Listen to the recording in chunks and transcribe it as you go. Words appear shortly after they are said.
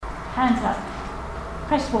hands up,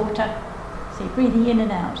 press water, so you're breathing in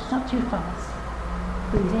and out, it's not too fast.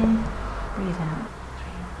 Breathe in, breathe out.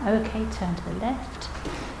 Okay, turn to the left,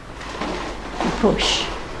 and push.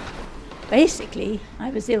 Basically, I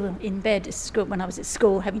was ill in bed at school, when I was at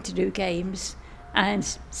school having to do games, and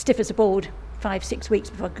stiff as a board 5-6 weeks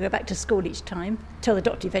before I could go back to school each time, till the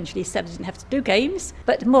doctor eventually said I didn't have to do games.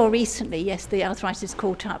 But more recently, yes, the arthritis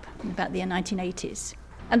caught up in about the 1980s.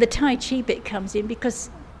 And the Tai Chi bit comes in because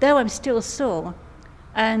though I'm still sore,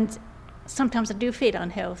 and sometimes I do feel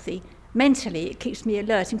unhealthy, mentally it keeps me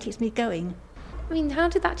alert and keeps me going. I mean, how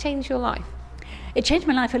did that change your life? It changed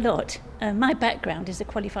my life a lot. My background is a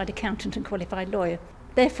qualified accountant and qualified lawyer.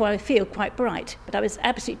 Therefore, I feel quite bright. But I was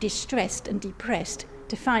absolutely distressed and depressed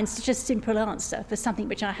to find such a simple answer for something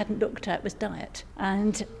which I hadn't looked at was diet.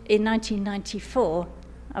 And in 1994,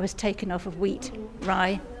 I was taken off of wheat,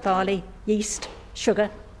 rye, barley, yeast, sugar,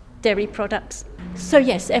 dairy products. So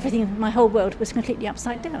yes, everything, my whole world was completely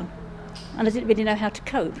upside down. And I didn't really know how to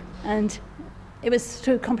cope. And it was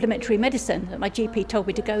through complementary medicine that my GP told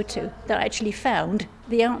me to go to that I actually found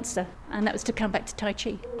the answer, and that was to come back to Tai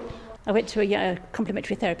Chi. I went to a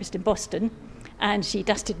complementary therapist in Boston, and she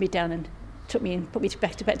dusted me down and took me and put me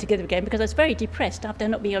back together again because I was very depressed after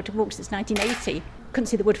not being able to walk since 1980. Couldn't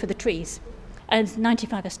see the wood for the trees. And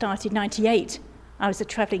 95 I started, 98 I was a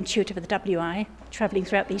travelling tutor for the WI, travelling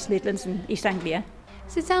throughout the East Midlands and East Anglia.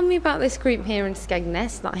 So tell me about this group here in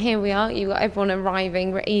Skegness. Like, here we are, you've got everyone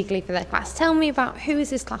arriving eagerly for their class. Tell me about who is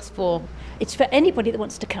this class for? It's for anybody that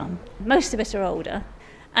wants to come. Most of us are older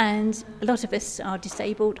and a lot of us are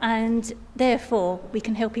disabled, and therefore we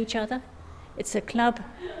can help each other. It's a club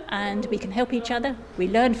and we can help each other. We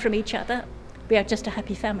learn from each other. We are just a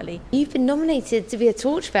happy family. You've been nominated to be a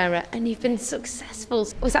torchbearer and you've been successful.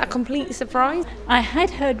 Was that a complete surprise? I had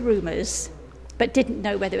heard rumours but didn't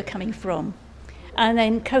know where they were coming from. And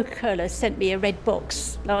then Coca-Cola sent me a red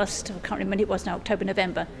box I can't remember when it was now, October,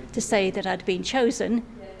 November, to say that I'd been chosen,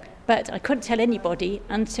 but I couldn't tell anybody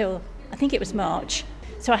until, I think it was March.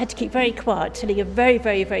 So I had to keep very quiet, telling a very,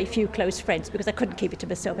 very, very few close friends because I couldn't keep it to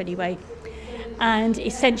myself anyway. And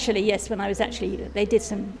essentially, yes, when I was they did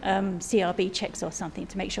some CRB checks or something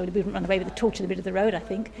to make sure we wouldn't run away with the torch in the middle of the road, I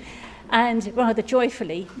think. And rather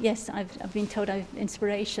joyfully, yes, I've been told I've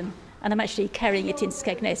inspiration. And I'm actually carrying it in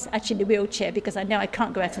Skegness, actually in a wheelchair, because I know I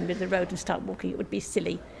can't go out in the middle of the road and start walking. It would be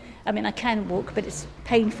silly. I mean, I can walk, but it's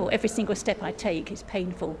painful. Every single step I take is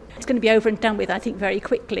painful. It's going to be over and done with, I think, very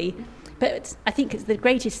quickly. But I think the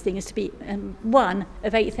greatest thing is to be one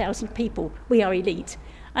of 8,000 people. We are elite.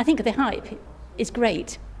 I think the hype is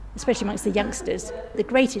great, especially amongst the youngsters. The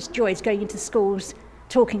greatest joy is going into schools,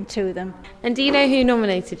 talking to them. And do you know who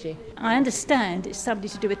nominated you? I understand it's somebody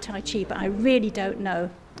to do with Tai Chi, but I really don't know.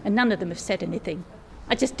 And none of them have said anything.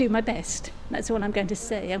 I just do my best. That's all I'm going to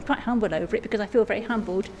say. I'm quite humble over it because I feel very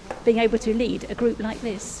humbled being able to lead a group like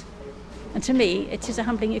this. And to me, it is a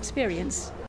humbling experience.